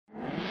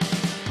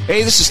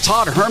Hey, this is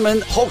Todd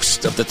Herman,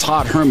 host of The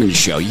Todd Herman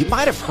Show. You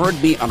might have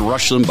heard me on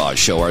Rush Limbaugh's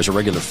show, where I was a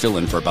regular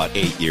fill-in for about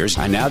 8 years.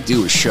 I now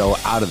do a show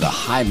out of the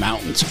high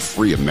mountains of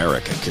free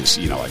America because,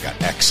 I got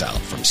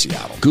exiled from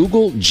Seattle.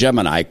 Google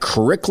Gemini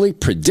correctly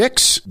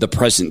predicts the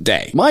present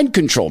day. Mind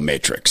control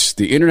matrix.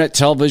 The internet,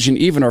 television,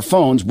 even our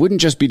phones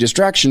wouldn't just be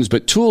distractions,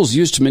 but tools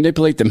used to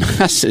manipulate the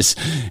masses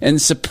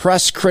and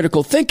suppress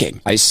critical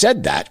thinking. I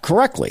said that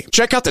correctly.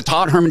 Check out The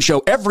Todd Herman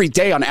Show every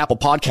day on Apple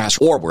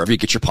Podcasts or wherever you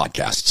get your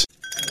podcasts.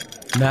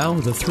 Now,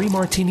 the Three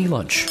Martini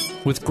Lunch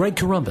with Greg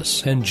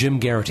Corombos and Jim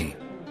Garrity.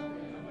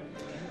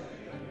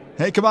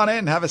 Hey, come on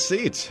in. Have a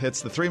seat.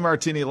 It's the Three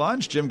Martini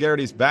Lunch. Jim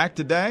Garrity's back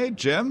today.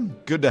 Jim,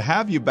 good to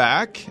have you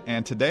back.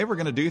 And today we're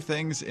going to do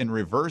things in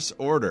reverse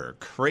order.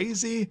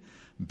 Crazy,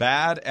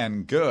 bad,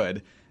 and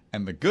good.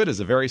 And the good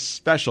is a very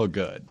special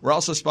good. We're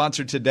also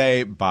sponsored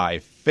today by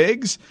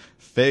Figs.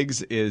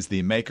 Figs is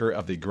the maker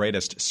of the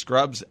greatest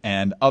scrubs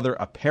and other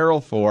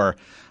apparel for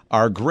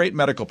our great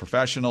medical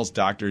professionals,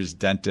 doctors,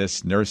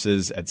 dentists,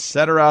 nurses,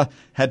 etc.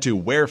 Head to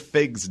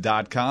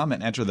wearfigs.com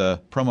and enter the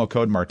promo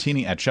code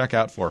Martini at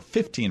checkout for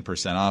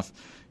 15% off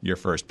your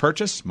first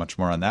purchase. Much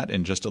more on that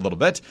in just a little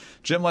bit.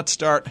 Jim, let's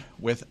start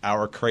with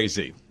our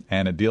crazy.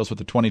 And it deals with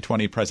the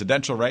 2020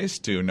 presidential race.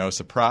 To no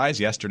surprise,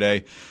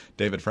 yesterday,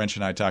 David French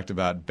and I talked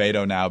about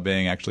Beto now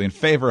being actually in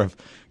favor of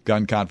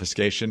gun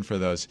confiscation for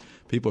those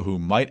people who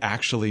might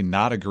actually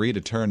not agree to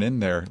turn in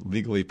their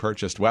legally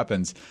purchased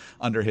weapons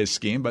under his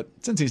scheme. But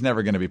since he's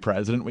never going to be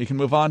president, we can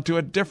move on to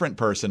a different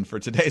person for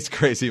today's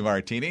Crazy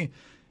Martini,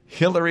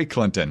 Hillary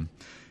Clinton.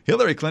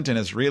 Hillary Clinton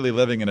is really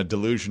living in a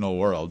delusional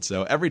world.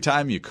 So every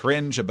time you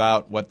cringe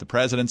about what the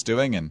president's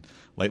doing, and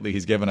lately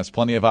he's given us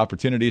plenty of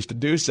opportunities to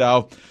do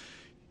so,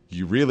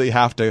 you really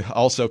have to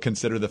also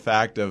consider the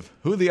fact of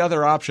who the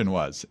other option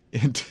was.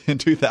 In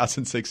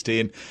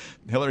 2016,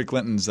 Hillary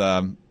Clinton's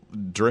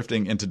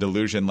drifting into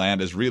delusion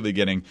land is really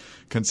getting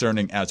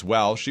concerning as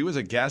well. She was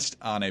a guest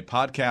on a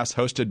podcast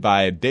hosted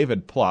by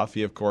David Plouffe,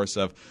 he, of course,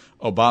 of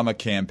Obama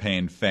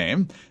campaign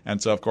fame.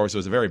 And so, of course, it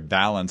was a very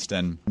balanced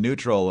and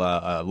neutral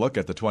look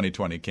at the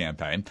 2020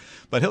 campaign.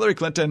 But Hillary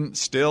Clinton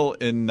still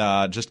in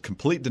just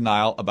complete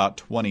denial about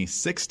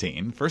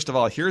 2016. First of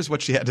all, here's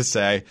what she had to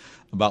say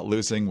about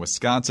losing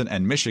Wisconsin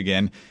and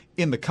Michigan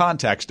in the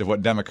context of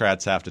what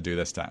Democrats have to do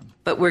this time.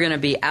 But we're going to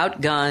be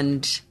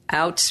outgunned,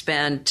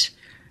 outspent,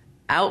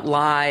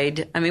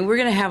 outlied. I mean, we're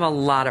going to have a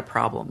lot of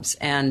problems.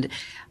 And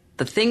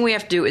the thing we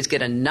have to do is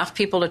get enough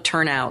people to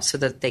turn out so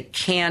that they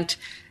can't,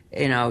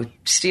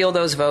 steal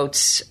those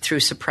votes through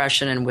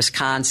suppression in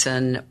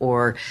Wisconsin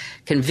or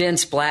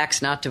convince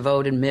blacks not to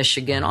vote in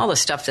Michigan, all the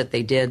stuff that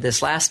they did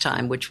this last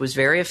time, which was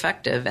very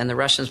effective and the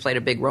Russians played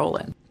a big role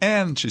in.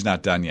 And she's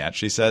not done yet.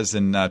 She says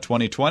in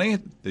 2020,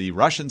 the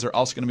Russians are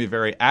also going to be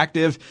very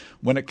active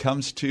when it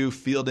comes to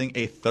fielding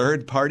a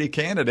third-party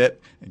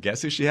candidate. And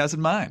guess who she has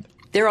in mind?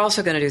 They're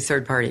also going to do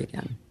third party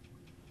again.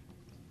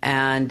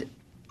 And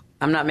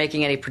I'm not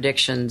making any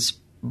predictions,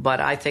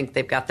 but I think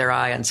they've got their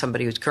eye on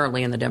somebody who's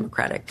currently in the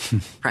Democratic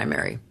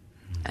primary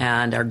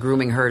and are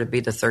grooming her to be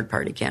the third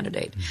party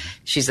candidate.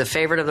 She's the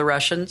favorite of the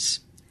Russians.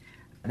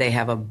 They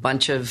have a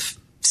bunch of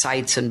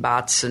sites and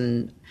bots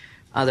and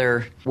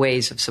other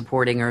ways of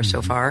supporting her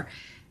so far.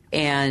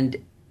 And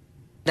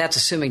that's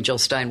assuming Jill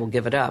Stein will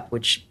give it up,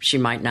 which she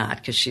might not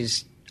because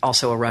she's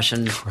also a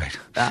Russian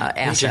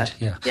asset.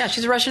 Agent, yeah,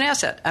 she's a Russian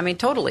asset. I mean,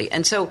 totally.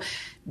 And so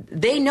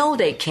they know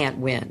they can't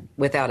win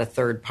without a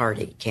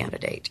third-party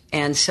candidate.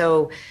 And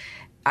so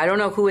I don't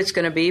know who it's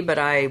going to be, but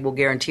I will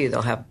guarantee you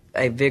they'll have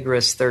a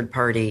vigorous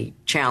third-party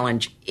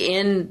challenge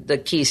in the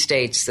key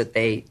states that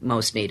they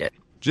most need it.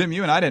 Jim,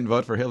 you and I didn't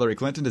vote for Hillary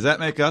Clinton. Does that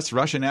make us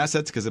Russian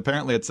assets? Because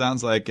apparently it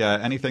sounds like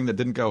anything that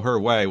didn't go her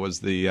way was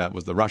the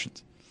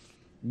Russians.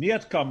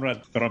 Niet,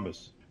 Comrade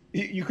Corombos.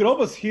 You could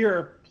almost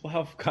hear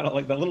Plouffe kind of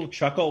like that little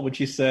chuckle when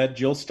she said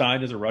Jill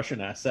Stein is a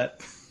Russian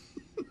asset.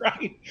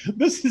 Right?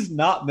 This is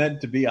not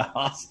meant to be a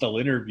hostile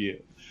interview.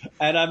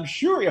 And I'm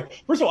sure,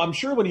 first of all, I'm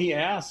sure when he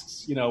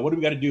asks, what do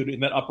we got to do in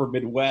that upper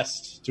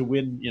Midwest to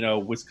win,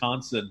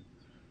 Wisconsin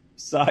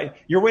side,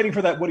 you're waiting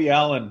for that Woody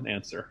Allen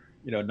answer.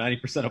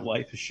 90% of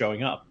life is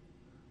showing up,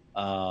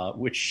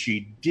 which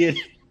she did.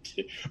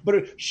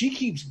 But she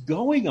keeps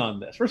going on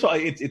this. First of all,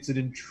 it's an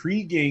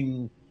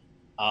intriguing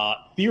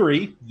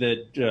theory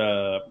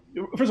that,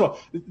 first of all,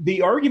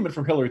 the argument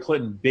from Hillary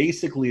Clinton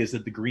basically is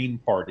that the Green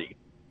Party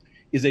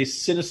is a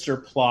sinister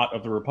plot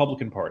of the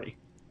Republican Party,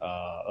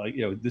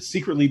 the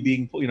secretly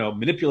being,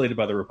 manipulated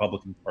by the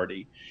Republican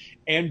Party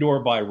and or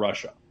by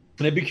Russia.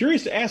 And I'd be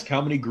curious to ask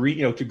how many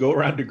Green, to go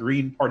around to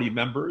Green Party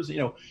members,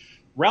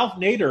 Ralph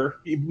Nader,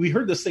 we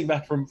heard this thing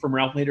back from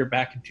Ralph Nader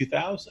back in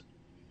 2000.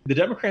 The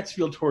Democrats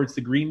feel towards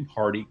the Green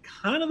Party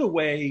kind of the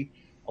way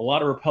a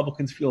lot of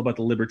Republicans feel about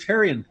the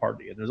Libertarian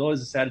Party. And there's always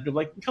this attitude of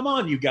like, come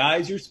on, you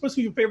guys, you're supposed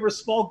to be in favor of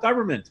small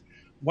government.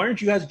 Why aren't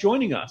you guys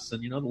joining us?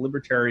 And, the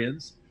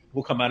Libertarians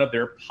will come out of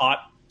their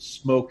pot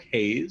smoke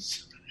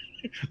haze.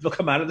 They'll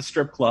come out of the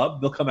strip club.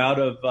 They'll come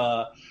out of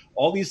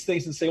all these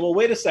things and say, well,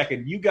 wait a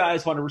second. You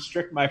guys want to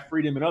restrict my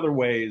freedom in other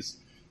ways,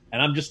 and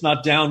I'm just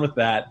not down with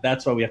that.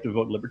 That's why we have to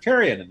vote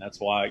Libertarian, and that's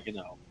why,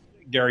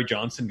 Gary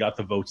Johnson got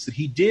the votes that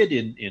he did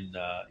in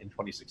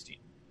 2016.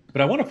 But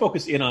I want to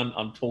focus in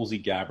on Tulsi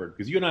Gabbard,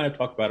 because you and I have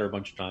talked about her a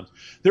bunch of times.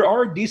 There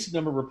are a decent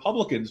number of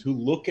Republicans who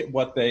look at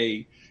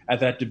at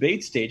that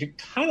debate stage and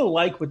kind of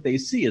like what they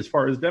see as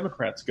far as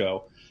Democrats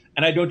go.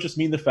 And I don't just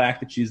mean the fact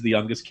that she's the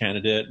youngest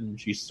candidate and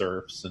she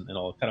surfs and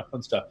all that kind of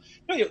fun stuff.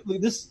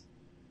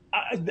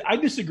 I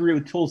disagree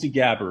with Tulsi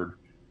Gabbard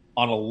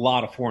on a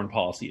lot of foreign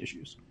policy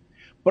issues.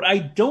 But I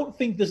don't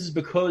think this is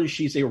because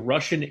she's a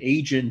Russian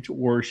agent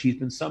or she's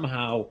been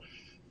somehow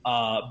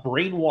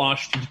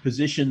brainwashed into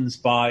positions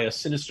by a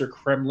sinister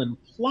Kremlin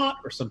plot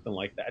or something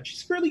like that.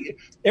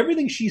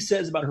 Everything she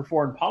says about her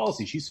foreign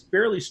policy, she's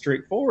fairly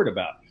straightforward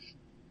about.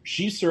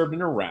 She served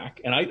in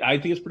Iraq, and I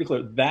think it's pretty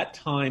clear that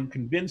time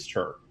convinced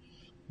her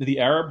that the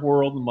Arab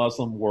world and the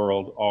Muslim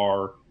world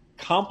are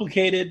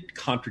complicated,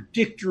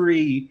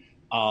 contradictory,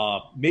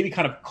 maybe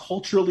kind of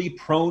culturally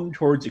prone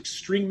towards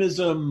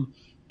extremism,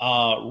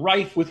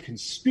 rife with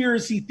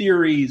conspiracy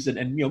theories,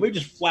 and maybe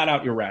just flat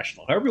out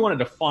irrational. However you want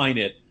to define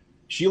it,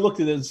 she looked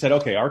at it and said,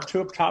 okay, our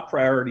two top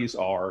priorities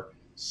are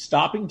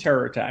stopping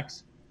terror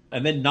attacks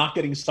and then not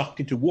getting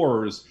sucked into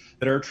wars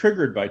that are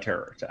triggered by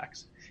terror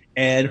attacks.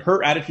 And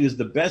her attitude is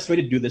the best way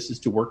to do this is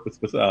to work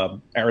with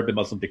Arab and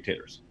Muslim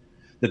dictators.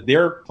 That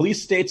their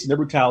police states and their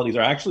brutalities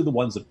are actually the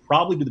ones that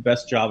probably do the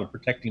best job of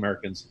protecting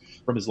Americans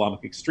from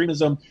Islamic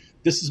extremism.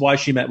 This is why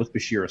she met with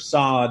Bashir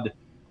Assad.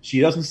 She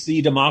doesn't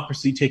see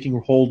democracy taking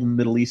hold in the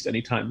Middle East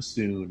anytime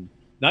soon.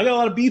 Now, I got a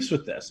lot of beefs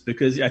with this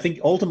because I think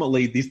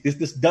ultimately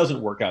this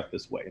doesn't work out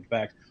this way. In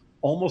fact,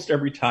 almost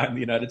every time the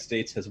United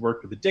States has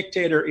worked with a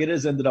dictator, it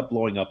has ended up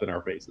blowing up in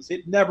our faces.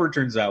 It never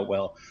turns out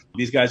well.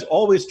 These guys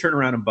always turn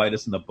around and bite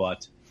us in the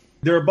butt.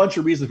 There are a bunch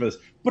of reasons for this.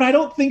 But I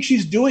don't think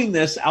she's doing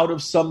this out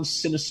of some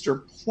sinister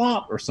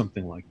plot or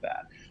something like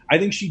that. I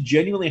think she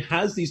genuinely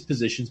has these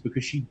positions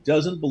because she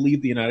doesn't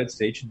believe the United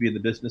States should be in the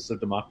business of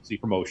democracy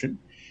promotion.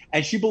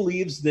 And she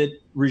believes that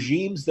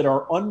regimes that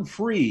are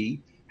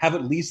unfree have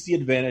at least the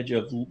advantage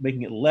of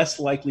making it less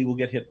likely we'll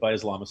get hit by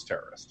Islamist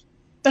terrorists.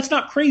 That's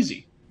not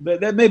crazy.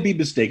 That may be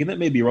mistaken. That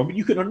may be wrong. But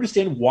you can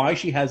understand why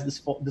she has this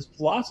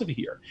philosophy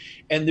here.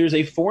 And there's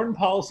a foreign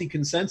policy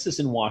consensus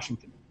in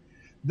Washington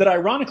that,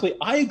 ironically,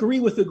 I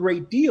agree with a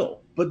great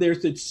deal. But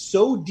it's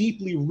so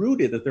deeply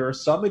rooted that there are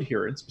some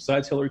adherents,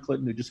 besides Hillary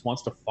Clinton, who just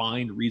wants to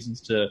find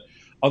reasons to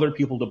other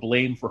people to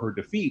blame for her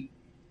defeat,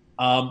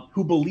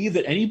 who believe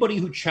that anybody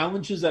who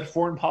challenges that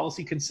foreign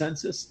policy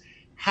consensus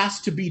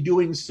has to be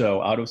doing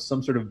so out of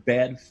some sort of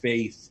bad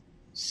faith,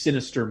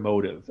 sinister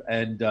motive.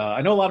 And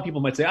I know a lot of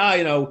people might say,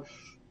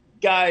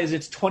 guys,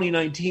 it's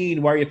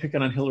 2019. Why are you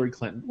picking on Hillary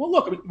Clinton? Well,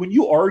 look, I mean, when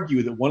you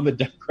argue that one of the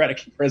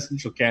Democratic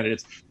presidential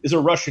candidates is a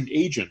Russian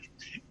agent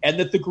and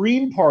that the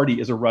Green Party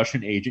is a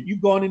Russian agent,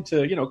 you've gone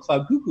into,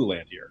 cloud cuckoo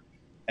land here.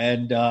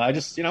 And I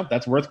just,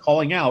 that's worth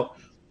calling out.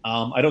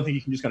 I don't think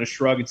you can just kind of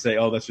shrug and say,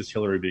 oh, that's just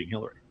Hillary being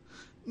Hillary.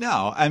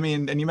 No, I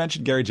mean, and you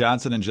mentioned Gary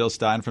Johnson and Jill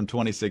Stein from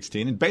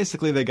 2016, and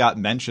basically they got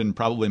mentioned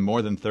probably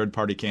more than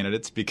third-party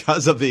candidates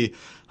because of the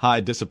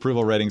high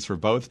disapproval ratings for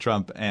both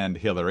Trump and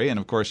Hillary. And,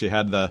 of course, you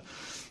had the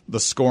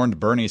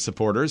scorned Bernie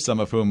supporters, some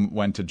of whom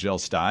went to Jill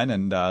Stein,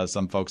 and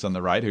some folks on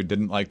the right who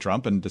didn't like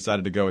Trump and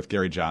decided to go with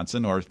Gary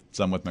Johnson, or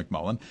some with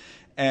McMullen.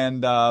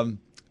 And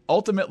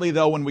ultimately,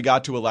 though, when we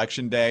got to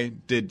Election Day,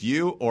 did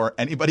you or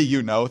anybody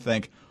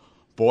think,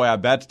 boy, I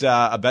bet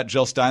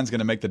Jill Stein's going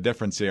to make the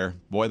difference here.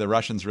 Boy, the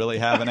Russians really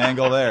have an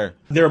angle there.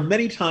 There are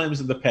many times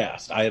in the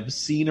past I have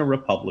seen a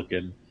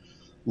Republican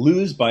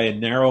lose by a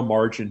narrow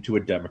margin to a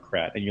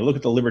Democrat. And you look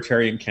at the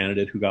Libertarian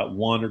candidate who got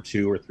 1 or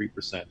 2 or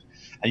 3%.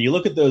 And you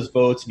look at those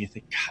votes and you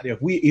think, God,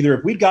 if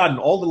we'd gotten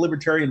all the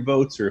Libertarian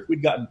votes, or if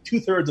we'd gotten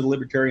 2/3 of the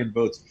Libertarian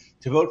votes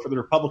to vote for the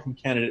Republican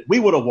candidate, we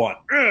would have won.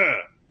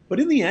 But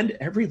in the end,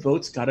 every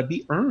vote's got to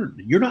be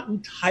earned. You're not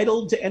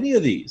entitled to any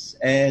of these.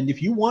 And if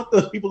you want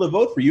those people to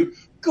vote for you,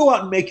 go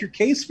out and make your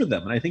case for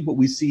them. And I think what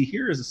we see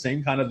here is the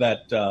same kind of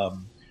that,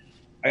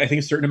 I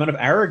think a certain amount of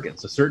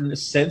arrogance, a certain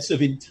sense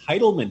of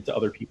entitlement to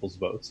other people's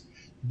votes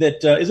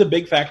that is a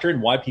big factor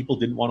in why people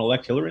didn't want to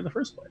elect Hillary in the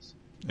first place.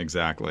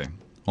 Exactly.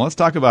 Well, let's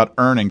talk about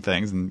earning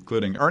things,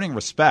 including earning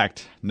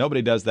respect.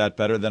 Nobody does that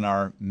better than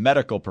our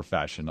medical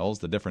professionals,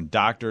 the different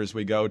doctors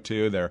we go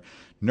to, their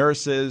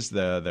nurses,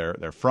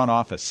 their front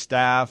office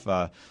staff,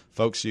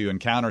 folks you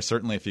encounter,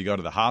 certainly if you go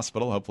to the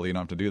hospital. Hopefully you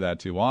don't have to do that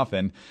too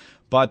often.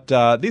 But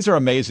these are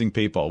amazing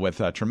people with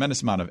a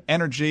tremendous amount of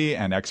energy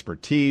and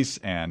expertise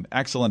and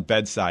excellent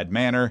bedside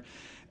manner.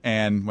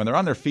 And when they're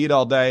on their feet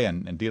all day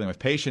and dealing with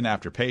patient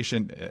after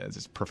patient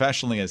as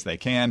professionally as they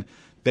can,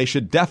 they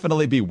should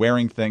definitely be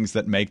wearing things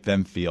that make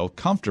them feel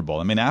comfortable.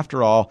 I mean,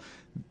 after all,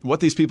 what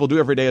these people do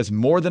every day is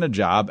more than a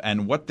job,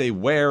 and what they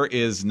wear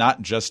is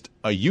not just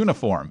a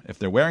uniform. If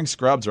they're wearing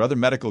scrubs or other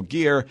medical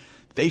gear,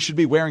 they should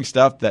be wearing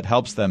stuff that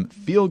helps them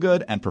feel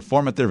good and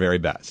perform at their very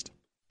best.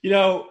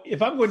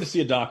 If I'm going to see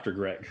a doctor,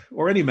 Greg,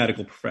 or any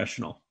medical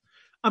professional,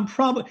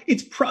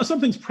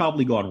 something's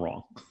probably gone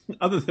wrong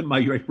other than my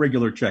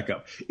regular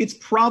checkup. It's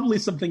probably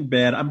something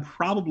bad. I'm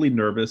probably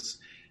nervous.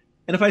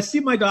 And if I see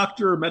my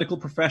doctor or medical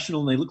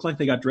professional and they look like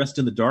they got dressed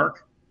in the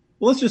dark,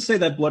 Well, let's just say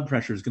that blood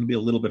pressure is going to be a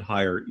little bit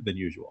higher than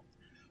usual.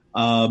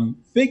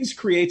 Figs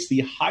creates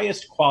the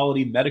highest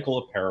quality medical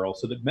apparel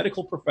so that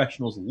medical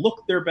professionals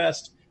look their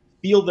best,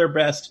 feel their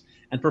best,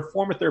 and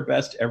perform at their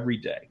best every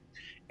day.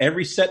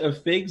 Every set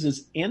of figs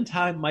is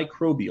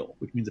antimicrobial,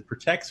 which means it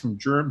protects from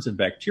germs and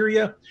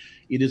bacteria.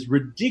 It is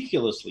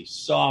ridiculously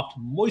soft,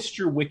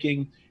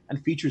 moisture-wicking,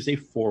 and features a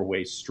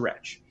 4-way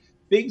stretch.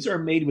 Figs are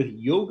made with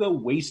yoga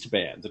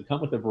waistbands and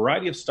come with a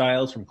variety of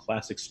styles from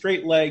classic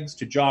straight legs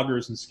to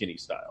joggers and skinny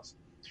styles.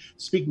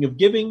 Speaking of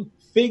giving,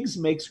 Figs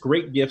makes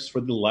great gifts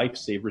for the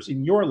lifesavers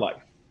in your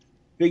life.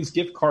 Figs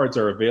gift cards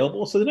are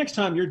available, so the next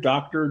time your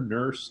doctor,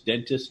 nurse,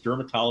 dentist,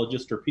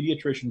 dermatologist, or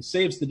pediatrician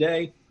saves the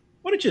day,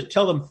 why don't you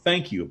tell them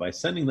thank you by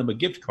sending them a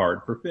gift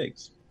card for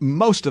Figs?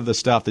 Most of the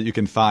stuff that you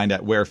can find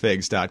at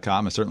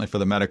wearfigs.com is certainly for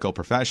the medical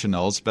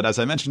professionals. But as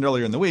I mentioned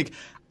earlier in the week,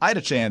 I had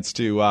a chance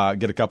to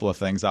get a couple of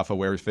things off of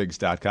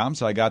wearfigs.com.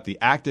 So I got the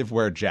active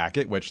wear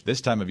jacket, which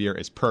this time of year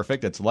is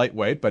perfect. It's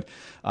lightweight, but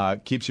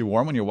keeps you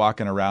warm when you're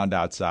walking around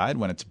outside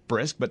when it's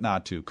brisk but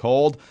not too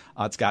cold.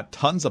 It's got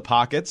tons of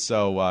pockets,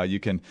 so you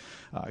can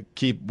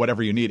keep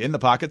whatever you need in the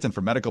pockets. And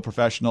for medical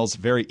professionals,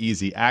 very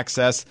easy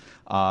access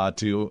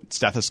to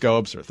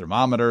stethoscopes or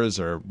thermometers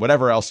or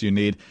whatever else you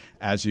need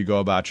as you go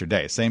about your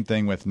day. Same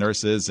thing with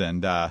nurses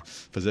and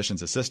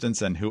physician's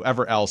assistants and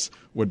whoever else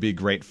would be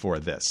great for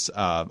this.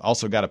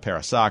 Also got a pair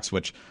of socks,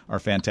 which are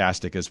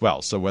fantastic as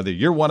well. So whether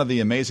you're one of the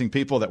amazing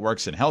people that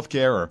works in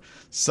healthcare or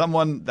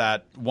someone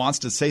that wants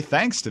to say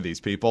thanks to these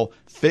people,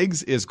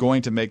 Figs is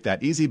going to make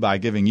that easy by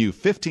giving you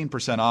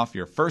 15% off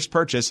your first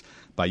purchase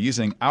by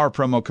using our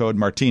promo code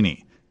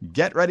Martini.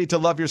 Get ready to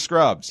love your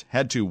scrubs.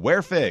 Head to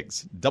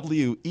wearfigs,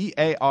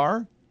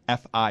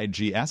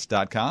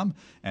 wearfigs.com,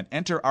 and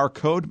enter our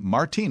code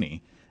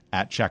Martini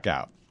at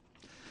checkout.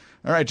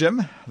 All right,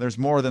 Jim, there's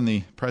more than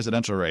the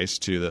presidential race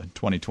to the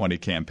 2020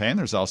 campaign.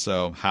 There's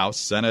also House,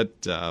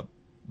 Senate,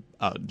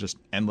 just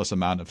endless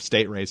amount of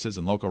state races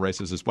and local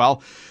races as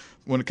well.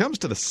 When it comes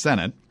to the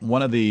Senate,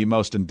 one of the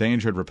most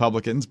endangered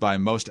Republicans by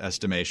most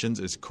estimations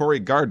is Cory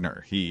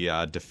Gardner. He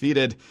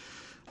defeated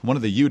one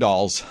of the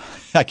Udalls,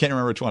 I can't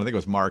remember which one, I think it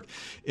was Mark,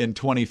 in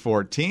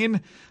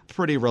 2014.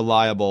 Pretty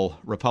reliable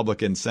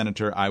Republican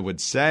senator, I would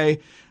say.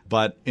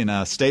 But in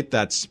a state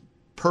that's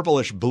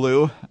purplish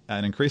blue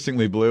and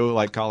increasingly blue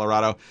like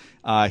Colorado,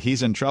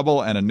 he's in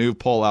trouble, and a new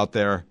poll out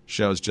there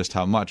shows just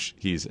how much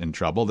he's in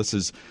trouble. This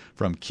is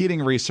from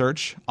Keating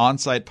Research,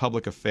 On-Site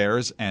Public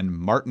Affairs, and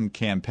Martin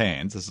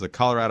Campaigns. This is a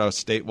Colorado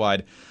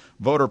statewide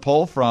voter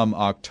poll from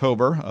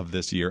October of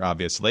this year,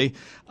 obviously.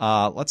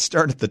 Let's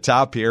start at the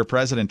top here.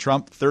 President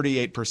Trump,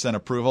 38%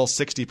 approval,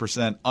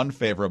 60%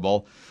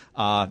 unfavorable.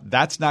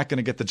 That's not going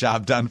to get the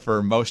job done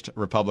for most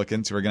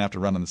Republicans who are going to have to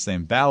run on the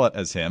same ballot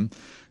as him.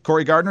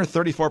 Cory Gardner,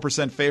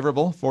 34%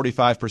 favorable,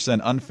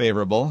 45%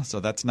 unfavorable, so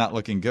that's not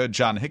looking good.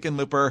 John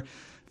Hickenlooper,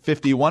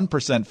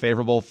 51%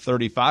 favorable,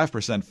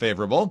 35%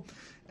 favorable.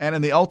 And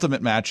in the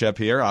ultimate matchup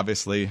here,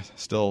 obviously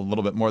still a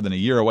little bit more than a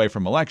year away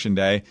from Election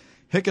Day,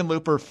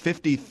 Hickenlooper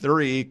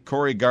 53,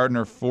 Cory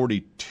Gardner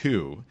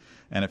 42.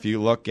 And if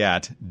you look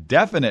at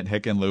definite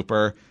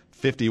Hickenlooper,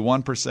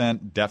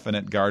 51%,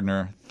 definite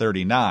Gardner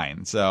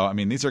 39. So, I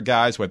mean, these are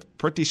guys with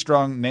pretty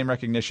strong name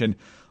recognition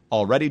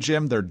already,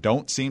 Jim. There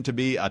don't seem to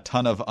be a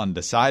ton of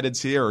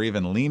undecideds here or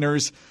even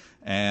leaners.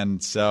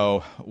 And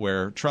so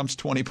where Trump's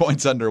 20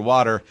 points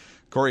underwater,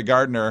 Cory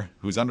Gardner,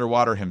 who's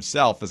underwater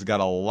himself, has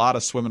got a lot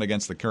of swimming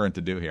against the current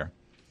to do here.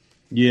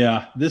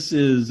 Yeah, this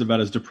is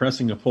about as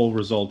depressing a poll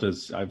result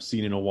as I've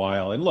seen in a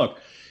while. And look,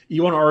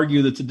 you want to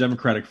argue that it's a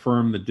Democratic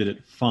firm that did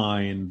it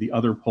fine. The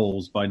other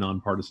polls by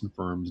nonpartisan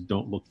firms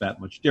don't look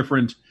that much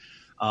different.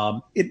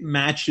 It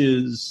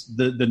matches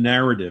the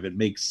narrative. It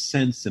makes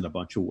sense in a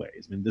bunch of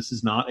ways. I mean, this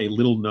is not a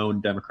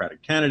little-known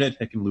Democratic candidate.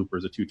 Hickenlooper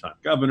is a two-time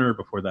governor.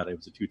 Before that, he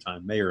was a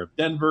two-time mayor of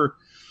Denver.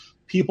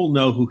 People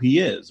know who he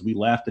is. We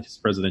laughed at his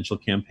presidential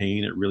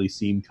campaign. It really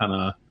seemed kind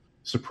of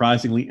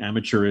surprisingly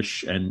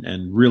amateurish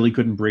and really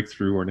couldn't break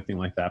through or anything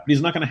like that. But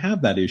he's not going to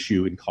have that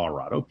issue in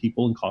Colorado.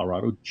 People in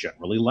Colorado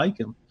generally like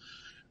him.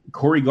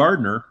 Cory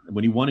Gardner,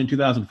 when he won in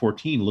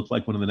 2014, looked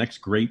like one of the next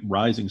great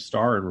rising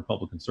star in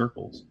Republican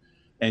circles.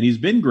 And he's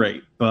been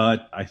great,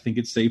 but I think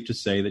it's safe to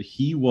say that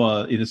he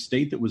was in a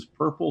state that was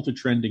purple to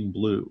trending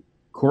blue.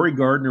 Cory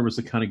Gardner was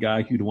the kind of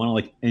guy who'd want to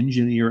like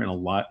engineer in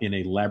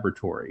a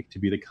laboratory to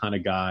be the kind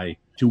of guy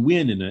to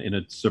win in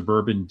a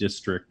suburban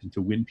district and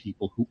to win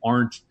people who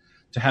aren't,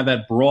 to have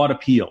that broad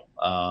appeal.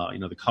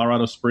 The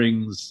Colorado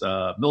Springs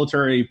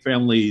military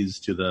families,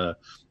 to the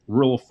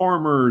rural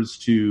farmers,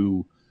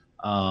 to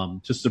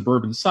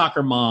suburban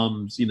soccer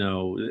moms.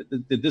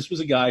 This was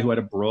a guy who had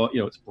a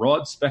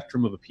broad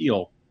spectrum of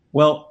appeal.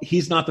 Well,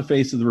 he's not the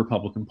face of the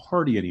Republican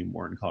Party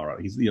anymore in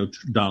Colorado. He's,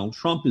 Donald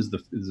Trump is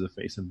the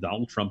face, and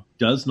Donald Trump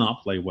does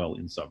not play well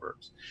in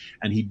suburbs,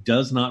 and he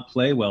does not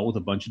play well with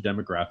a bunch of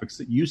demographics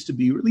that used to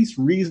be at least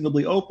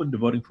reasonably open to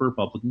voting for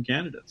Republican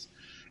candidates.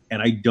 And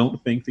I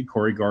don't think that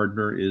Cory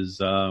Gardner is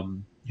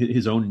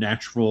his own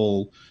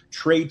natural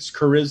traits,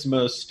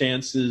 charisma,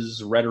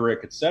 stances, rhetoric,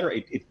 et cetera.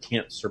 It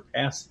can't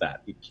surpass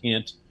that. It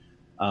can't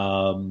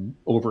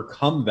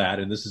overcome that.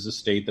 And this is a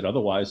state that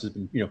otherwise has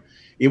been,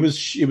 it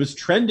was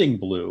trending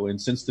blue. And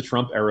since the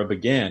Trump era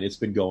began, it's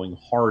been going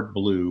hard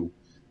blue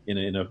in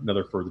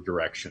another further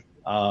direction.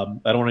 You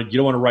don't want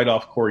to write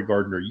off Cory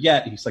Gardner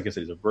yet. He's, like I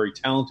said, he's a very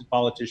talented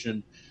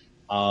politician.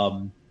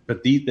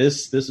 But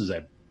this is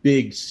a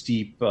big,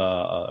 steep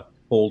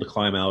hole to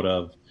climb out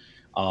of.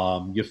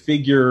 You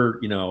figure,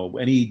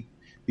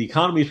 the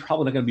economy is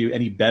probably not going to be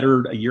any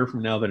better a year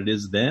from now than it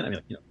is then. I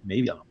mean,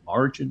 maybe on the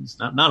margins,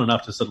 not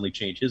enough to suddenly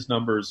change his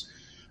numbers.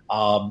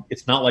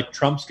 It's not like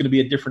Trump's going to be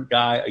a different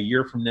guy a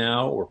year from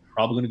now. We're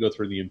probably going to go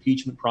through the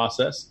impeachment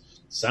process.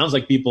 Sounds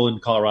like people in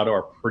Colorado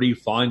are pretty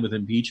fine with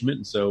impeachment.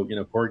 And so,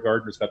 Cory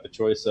Gardner's got the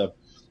choice of,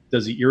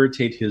 does he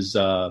irritate his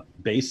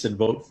base and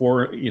vote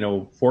for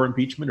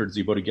impeachment, or does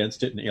he vote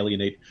against it and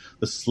alienate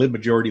the slim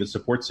majority that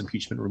supports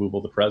impeachment and removal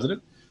of the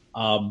president?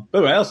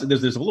 But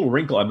there's a little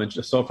wrinkle I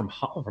mentioned. So from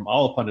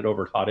All Pundit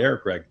over at Hot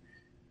Air, Greg.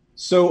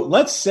 So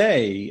let's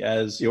say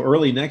as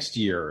early next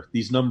year,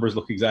 these numbers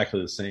look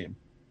exactly the same.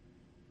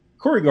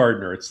 Cory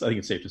Gardner, I think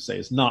it's safe to say,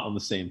 is not on the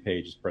same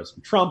page as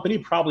President Trump, and he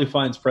probably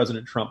finds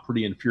President Trump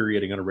pretty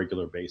infuriating on a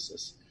regular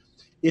basis.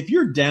 If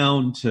you're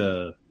down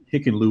to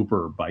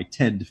Hickenlooper by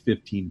 10 to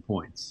 15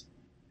 points,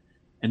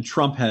 and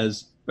Trump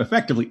has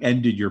effectively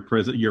ended your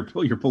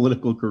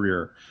political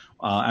career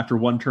after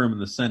one term in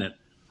the Senate,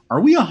 are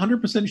we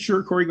 100%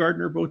 sure Cory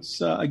Gardner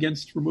votes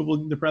against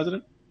removing the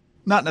president?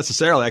 Not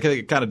necessarily. I think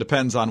it kind of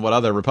depends on what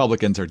other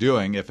Republicans are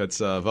doing. If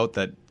it's a vote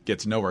that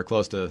gets nowhere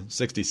close to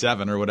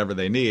 67 or whatever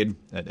they need,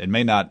 it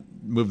may not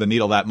move the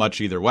needle that much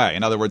either way.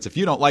 In other words, if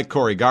you don't like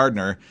Cory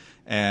Gardner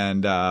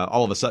and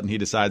all of a sudden he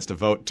decides to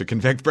vote to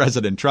convict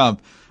President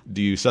Trump,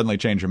 do you suddenly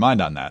change your mind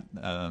on that?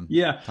 I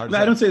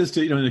don't say this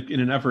in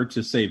an effort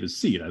to save his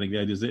seat. I think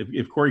that is,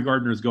 if Cory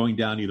Gardner is going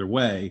down either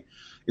way,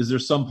 is there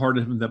some part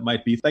of him that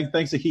might be,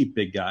 thanks a heap,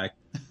 big guy.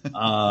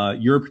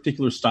 Your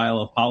particular style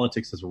of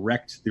politics has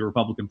wrecked the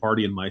Republican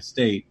Party in my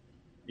state.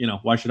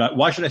 Why should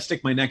I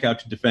stick my neck out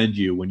to defend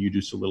you when you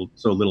do so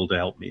little to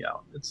help me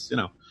out? It's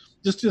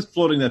just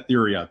floating that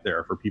theory out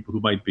there for people who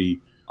might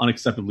be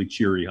unacceptably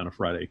cheery on a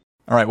Friday.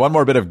 All right, one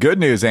more bit of good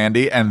news,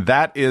 Andy, and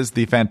that is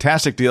the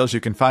fantastic deals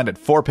you can find at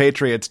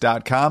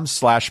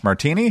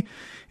 4patriots.com/martini,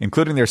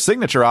 including their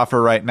signature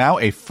offer right now,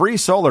 a free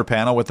solar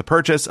panel with the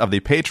purchase of the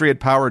Patriot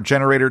Power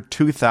Generator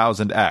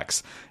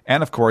 2000X,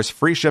 and of course,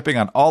 free shipping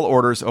on all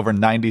orders over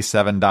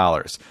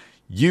 $97.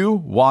 You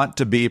want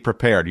to be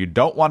prepared. You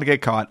don't want to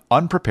get caught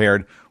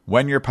unprepared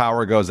when your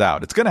power goes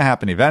out. It's going to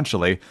happen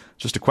eventually. It's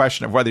just a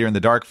question of whether you're in the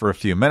dark for a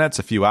few minutes,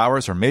 a few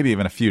hours, or maybe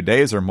even a few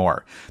days or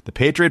more. The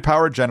Patriot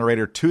Power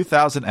Generator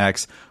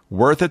 2000X,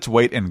 worth its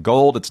weight in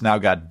gold. It's now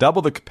got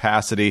double the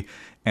capacity,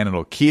 and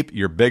it'll keep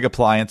your big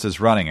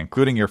appliances running,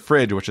 including your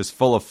fridge, which is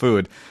full of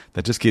food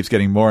that just keeps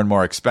getting more and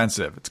more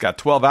expensive. It's got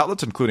 12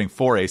 outlets, including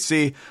 4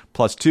 AC,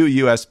 plus 2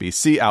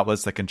 USB-C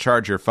outlets that can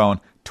charge your phone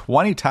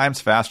 20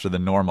 times faster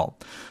than normal.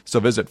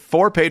 So visit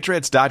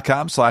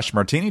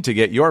 4patriots.com/martini to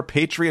get your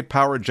Patriot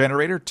Power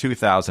Generator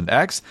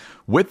 2000X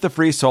with the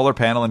free solar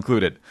panel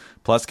included.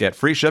 Plus, get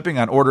free shipping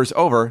on orders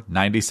over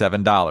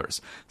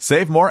 $97.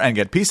 Save more and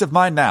get peace of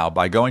mind now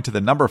by going to the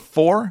number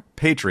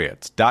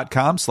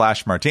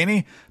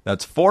 4patriots.com/martini.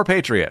 That's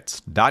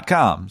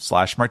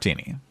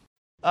 4patriots.com/martini.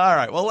 All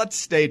right, well, let's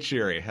stay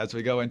cheery as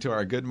we go into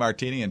our good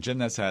martini. And Jim,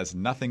 this has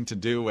nothing to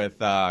do with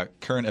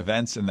current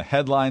events in the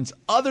headlines,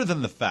 other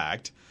than the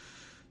fact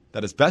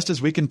that, as best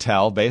as we can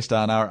tell, based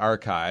on our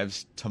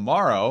archives,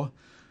 tomorrow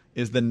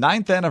is the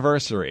 9th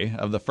anniversary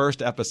of the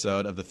first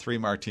episode of the Three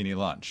Martini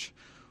Lunch,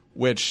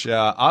 which,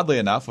 oddly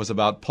enough, was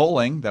about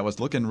polling that was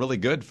looking really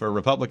good for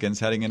Republicans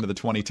heading into the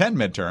 2010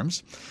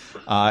 midterms,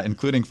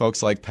 including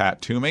folks like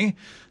Pat Toomey.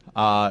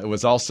 It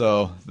was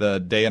also the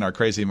day in our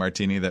crazy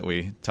martini that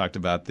we talked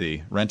about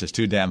the rent is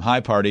too damn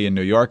high party in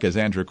New York as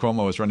Andrew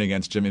Cuomo was running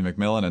against Jimmy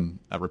McMillan and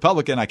a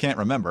Republican I can't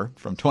remember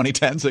from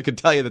 2010. So I could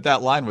tell you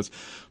that line was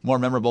more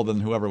memorable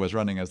than whoever was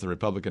running as the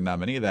Republican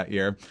nominee that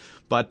year.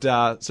 But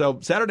so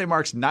Saturday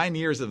marks 9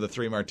 years of the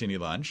Three Martini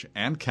Lunch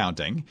and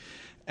counting.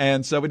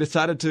 And so we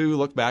decided to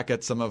look back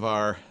at some of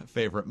our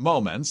favorite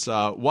moments,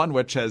 one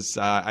which has,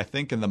 I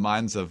think, in the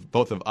minds of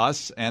both of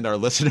us and our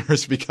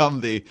listeners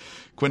become the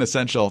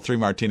quintessential Three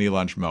Martini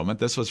Lunch moment.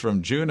 This was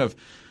from June of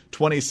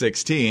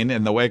 2016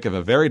 in the wake of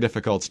a very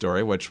difficult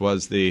story, which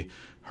was the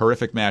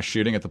horrific mass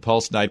shooting at the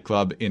Pulse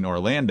nightclub in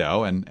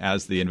Orlando. And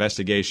as the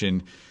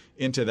investigation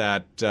into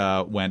that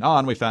went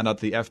on, we found out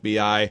the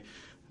FBI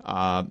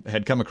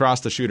had come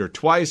across the shooter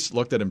twice,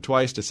 looked at him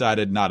twice,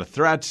 decided not a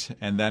threat,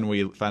 and then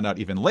we found out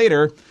even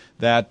later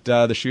that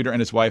the shooter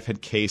and his wife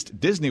had cased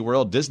Disney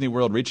World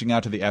reaching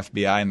out to the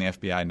FBI, and the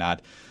FBI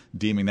not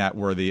deeming that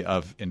worthy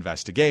of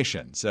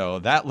investigation. So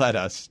that led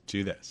us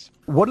to this.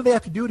 What do they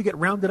have to do to get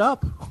rounded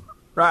up?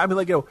 Right? I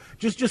mean,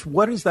 just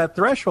what is that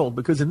threshold?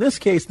 Because in this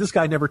case, this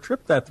guy never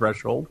tripped that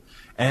threshold,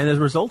 and as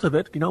a result of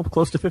it,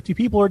 close to 50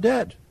 people are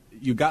dead.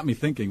 You got me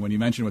thinking when you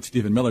mentioned what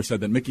Stephen Miller said,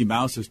 that Mickey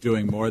Mouse is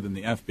doing more than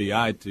the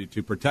FBI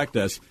to protect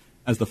us.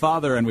 As the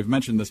father, and we've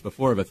mentioned this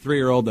before, of a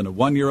 3-year-old and a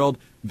 1-year-old,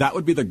 that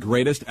would be the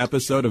greatest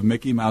episode of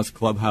Mickey Mouse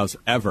Clubhouse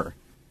ever.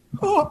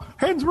 Oh,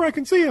 hands where I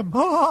can see him.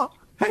 Oh.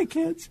 Hey,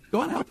 kids, you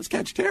want to help us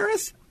catch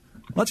terrorists?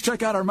 Let's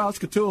check out our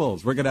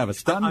Mousekatools. We're going to have a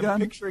stun gun. I'm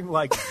picturing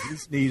like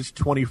Disney's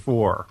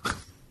 24.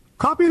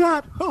 Copy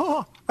that.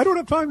 Oh, I don't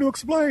have time to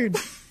explain.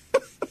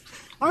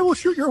 I will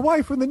shoot your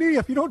wife in the knee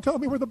if you don't tell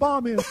me where the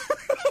bomb is.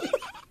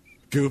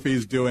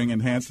 Goofy's doing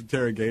enhanced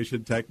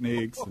interrogation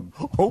techniques. And...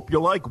 Hope you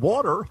like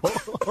water.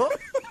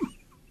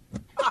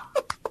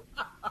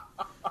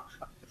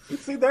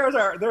 See, there's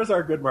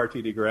our good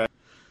martini, Greg.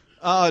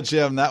 Oh,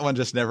 Jim, that one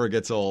just never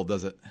gets old,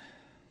 does it?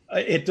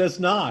 It does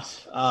not.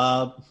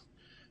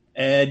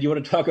 And you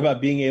want to talk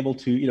about being able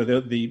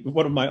to, the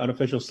one of my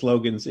unofficial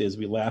slogans is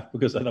 "We laugh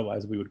because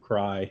otherwise we would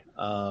cry."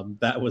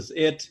 That was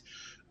it.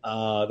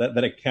 That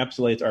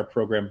encapsulates our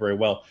program very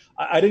well.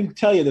 I didn't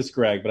tell you this,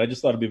 Greg, but I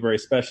just thought it'd be very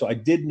special. I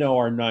did know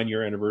our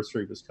 9-year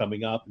anniversary was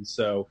coming up, and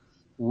so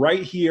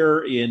right here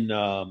in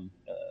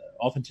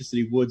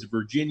Authenticity Woods,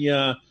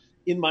 Virginia,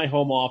 in my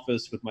home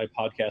office with my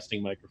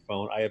podcasting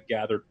microphone, I have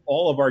gathered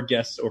all of our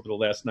guests over the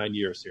last 9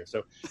 years here.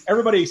 So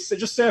everybody,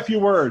 just say a few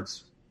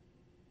words.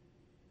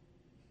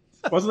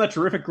 Wasn't that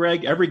terrific,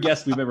 Greg? Every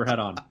guest we've ever had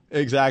on.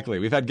 Exactly.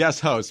 We've had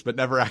guest hosts, but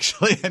never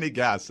actually any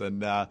guests,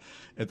 and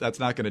that's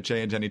not going to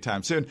change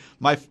anytime soon.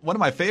 One of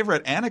my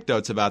favorite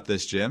anecdotes about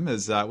this, Jim,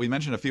 is we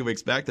mentioned a few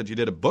weeks back that you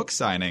did a book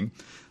signing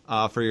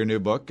for your new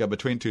book,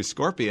 Between Two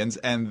Scorpions,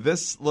 and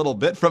this little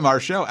bit from our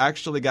show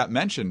actually got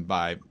mentioned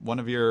by one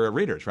of your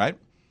readers, right?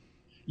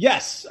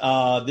 Yes.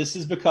 This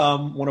has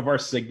become one of our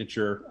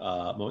signature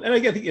moments. And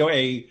again,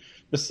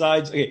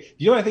 besides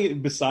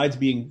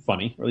being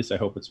funny, or at least I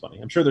hope it's funny,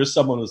 I'm sure there's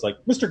someone who's like,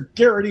 Mr.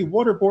 Garrity,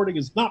 waterboarding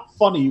is not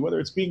funny, whether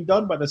it's being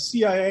done by the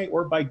CIA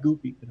or by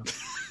Goofy.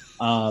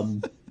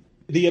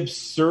 The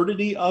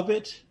absurdity of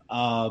it,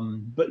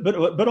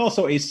 but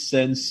also a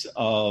sense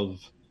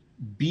of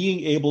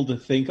being able to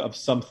think of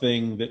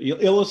something that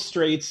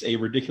illustrates a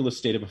ridiculous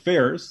state of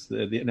affairs,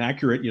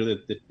 inaccurate,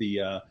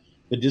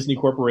 the Disney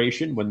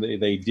Corporation, when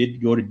they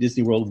did go to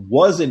Disney World,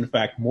 was in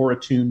fact more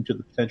attuned to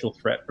the potential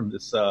threat from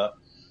this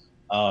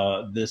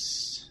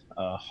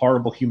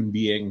horrible human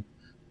being,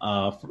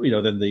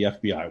 than the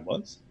FBI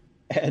was,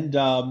 and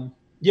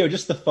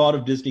just the thought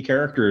of Disney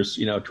characters,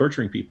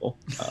 torturing people,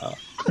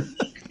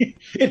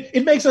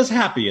 it makes us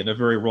happy in a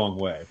very wrong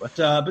way.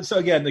 But so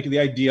again, the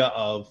idea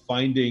of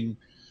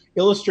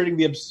illustrating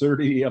the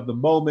absurdity of the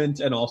moment,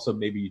 and also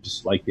maybe you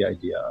just like the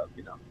idea of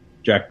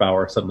Jack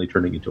Bauer suddenly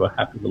turning into a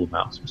happy little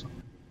mouse or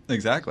something.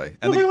 Exactly.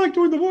 And I like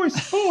doing the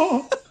voice.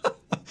 Oh.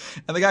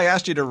 And the guy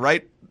asked you to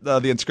write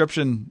the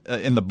inscription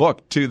in the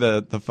book to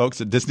the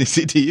folks at Disney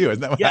CTU. Isn't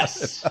that what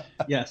Yes.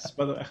 Yes.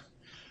 By the way,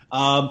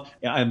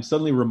 I'm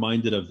suddenly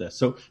reminded of this.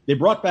 So they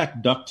brought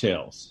back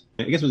DuckTales.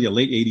 I guess it was a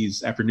late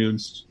 80s afternoon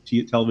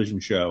television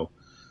show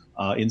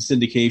in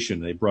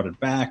syndication. They brought it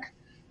back.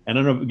 And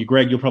I don't know,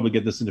 Greg, you'll probably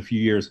get this in a few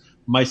years.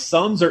 My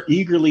sons are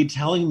eagerly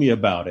telling me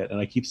about it.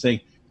 And I keep saying,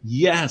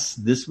 yes,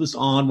 this was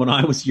on when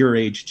I was your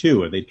age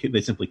too. And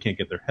they simply can't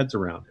get their heads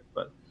around it.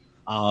 But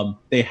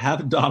they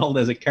have Donald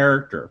as a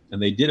character.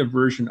 And they did a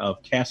version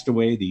of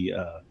Castaway, the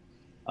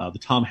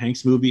Tom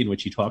Hanks movie in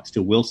which he talks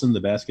to Wilson,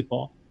 the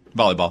basketball.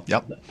 Volleyball,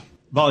 yep.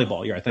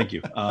 Volleyball, yeah, thank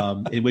you.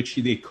 In which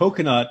the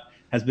coconut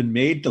has been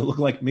made to look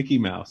like Mickey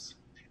Mouse.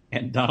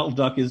 And Donald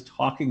Duck is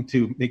talking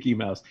to Mickey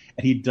Mouse.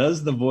 And he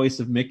does the voice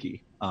of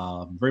Mickey.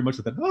 Very much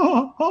like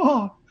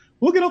that,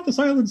 we'll get off this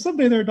island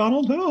someday there,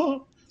 Donald.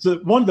 Oh. So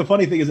the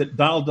funny thing is that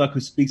Donald Duck, who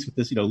speaks with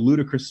this,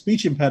 ludicrous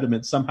speech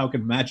impediment, somehow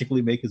can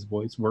magically make his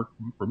voice work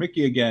for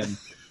Mickey again.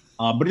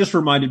 But it just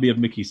reminded me of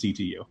Mickey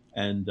CTU.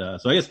 And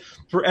so I guess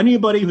for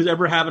anybody who's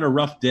ever having a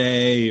rough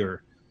day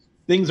or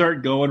things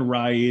aren't going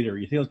right or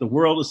you feel like the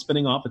world is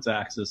spinning off its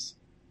axis,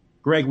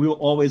 Greg, we will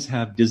always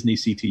have Disney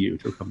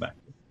CTU to come back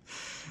to.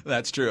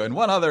 That's true. And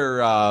one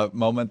other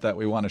moment that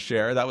we want to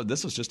share,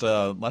 this was just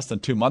less than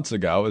 2 months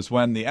ago, is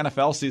when the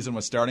NFL season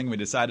was starting. We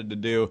decided to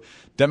do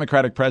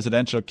Democratic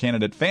presidential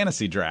candidate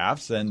fantasy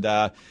drafts. And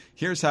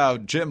here's how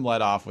Jim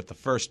led off with the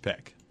first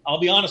pick. I'll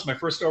be honest, my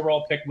first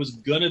overall pick was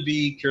going to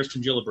be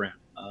Kirsten Gillibrand,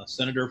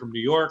 senator from New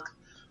York,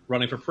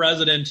 running for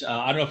president.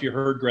 I don't know if you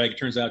heard, Greg. It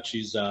turns out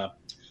she got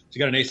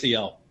an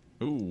ACL.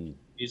 Ooh.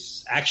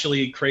 She's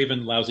actually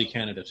craven lousy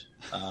candidate.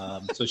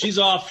 So she's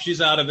off. She's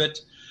out of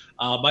it.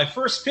 My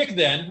first pick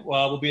then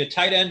will be a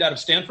tight end out of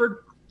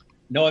Stanford.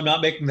 No, I'm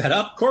not making that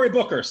up. Cory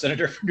Booker,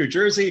 senator from New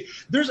Jersey.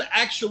 There's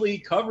actually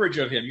coverage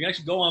of him. You can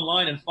actually go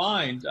online and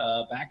find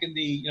back in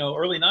the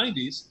early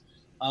 90s.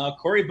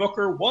 Cory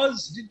Booker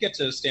did get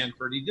to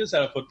Stanford. He does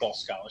have a football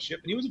scholarship,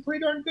 and he was a pretty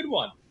darn good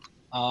one.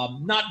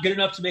 Not good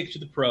enough to make it to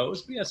the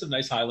pros, but he has some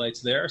nice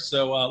highlights there.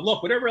 So,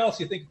 look, whatever else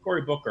you think of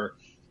Cory Booker,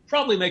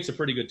 probably makes a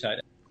pretty good tight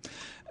end.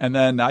 And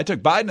then I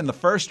took Biden in the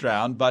first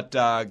round, but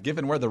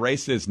given where the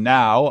race is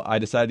now, I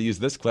decided to use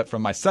this clip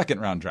from my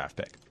second-round draft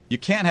pick. You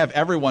can't have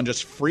everyone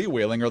just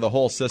freewheeling or the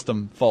whole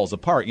system falls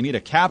apart. You need a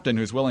captain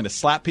who's willing to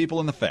slap people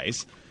in the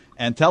face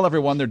and tell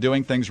everyone they're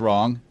doing things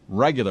wrong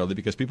regularly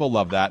because people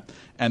love that,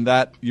 and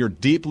that you're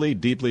deeply,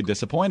 deeply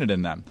disappointed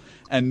in them.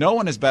 And no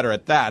one is better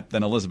at that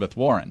than Elizabeth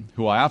Warren,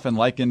 who I often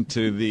liken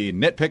to the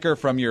nitpicker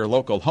from your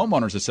local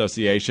homeowners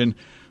association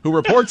who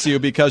reports you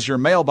because your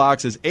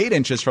mailbox is 8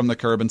 inches from the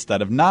curb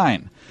instead of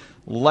 9.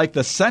 Like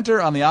the center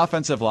on the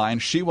offensive line,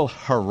 she will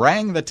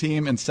harangue the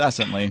team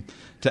incessantly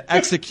to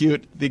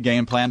execute the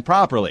game plan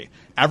properly.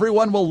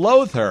 Everyone will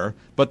loathe her,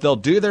 but they'll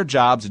do their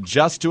jobs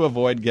just to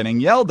avoid getting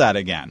yelled at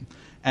again.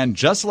 And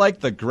just like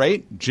the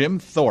great Jim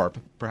Thorpe,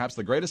 perhaps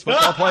the greatest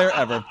football player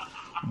ever,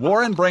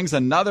 Warren brings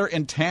another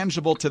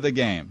intangible to the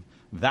game.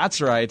 That's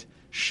right,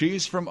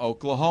 she's from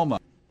Oklahoma.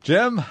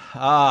 Jim,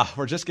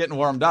 we're just getting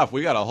warmed up.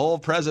 We got a whole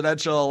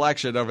presidential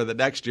election over the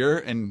next year,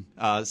 and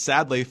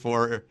sadly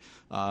for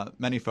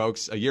many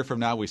folks, a year from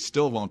now we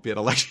still won't be at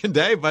election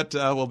day, but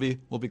we'll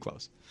be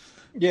close.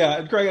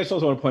 Yeah, Greg, I just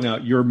also want to point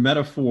out your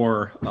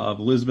metaphor of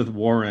Elizabeth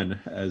Warren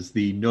as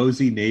the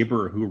nosy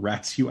neighbor who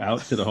rats you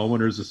out to the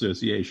homeowners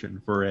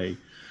association for a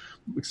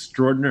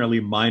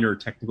extraordinarily minor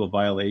technical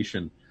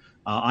violation.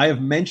 I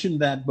have mentioned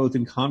that both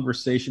in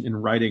conversation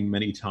and writing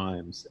many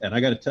times, and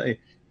I got to tell you,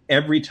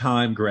 every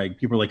time, Greg,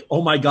 people are like,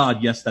 "Oh my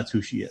God, yes, that's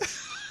who she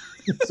is."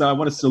 So I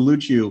want to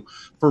salute you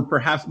for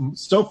perhaps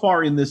so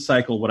far in this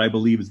cycle what I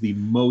believe is the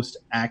most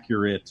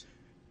accurate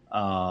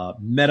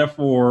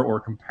metaphor or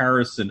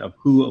comparison of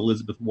who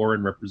Elizabeth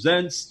Warren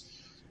represents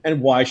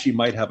and why she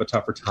might have a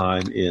tougher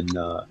time in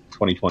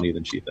 2020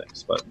 than she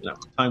thinks. But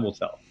time will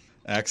tell.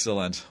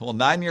 Excellent. Well,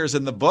 9 years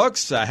in the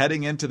books,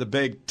 heading into the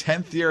big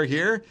 10th year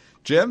here.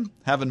 Jim,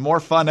 having more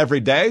fun every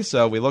day.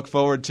 So we look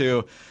forward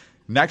to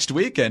next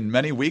week and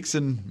many weeks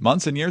and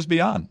months and years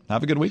beyond.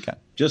 Have a good weekend.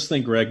 Just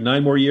think, Greg,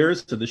 9 more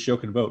years to this show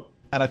can vote.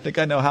 And I think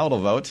I know how it'll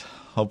vote,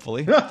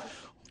 hopefully.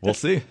 We'll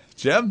see.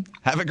 Jim,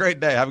 have a great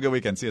day. Have a good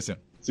weekend. See you soon.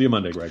 See you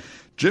Monday, Greg.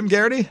 Jim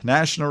Garrity,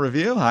 National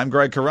Review. I'm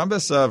Greg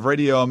Corombos of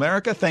Radio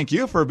America. Thank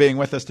you for being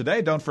with us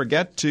today. Don't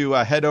forget to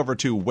head over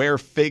to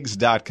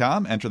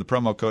wearfigs.com, enter the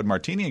promo code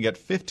Martini, and get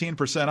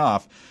 15%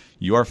 off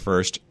your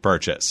first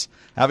purchase.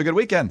 Have a good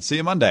weekend. See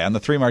you Monday on the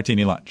Three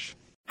Martini Lunch.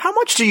 How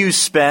much do you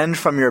spend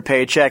from your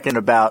paycheck in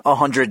about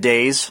 100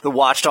 days? The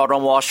Watchdog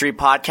on Wall Street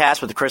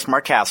podcast with Chris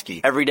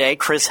Markowski. Every day,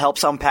 Chris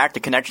helps unpack the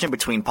connection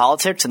between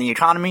politics and the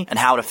economy and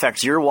how it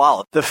affects your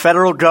wallet. The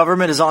federal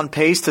government is on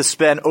pace to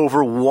spend over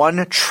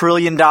 $1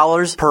 trillion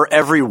per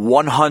every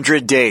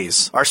 100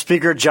 days. Are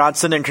Speaker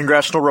Johnson and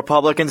congressional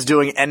Republicans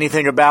doing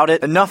anything about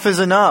it? Enough is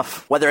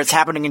enough. Whether it's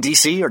happening in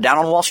D.C. or down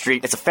on Wall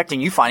Street, it's affecting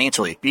you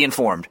financially. Be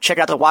informed. Check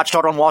out the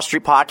Watchdog on Wall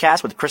Street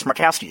podcast with Chris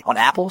Markowski on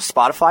Apple,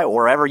 Spotify, or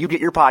wherever you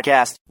get your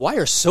podcast. Why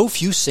are so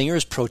few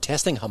singers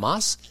protesting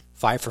Hamas?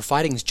 Five for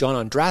Fighting's John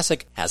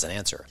Ondrasik has an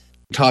answer.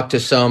 Talk to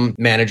some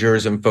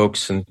managers and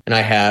folks, and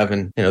I have,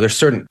 and there's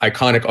certain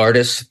iconic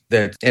artists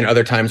that in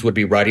other times would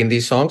be writing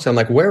these songs. I'm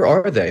like, where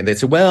are they? And they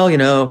say,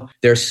 well,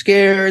 they're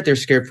scared. They're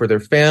scared for their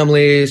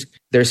families.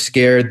 They're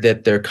scared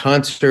that their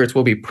concerts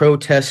will be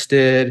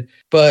protested.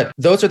 But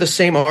those are the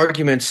same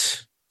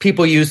arguments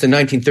people used in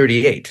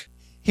 1938.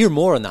 Hear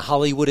more on the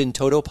Hollywood in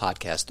Toto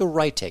podcast, The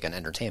Right Take on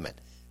Entertainment.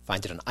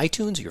 Find it on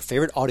iTunes or your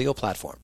favorite audio platform.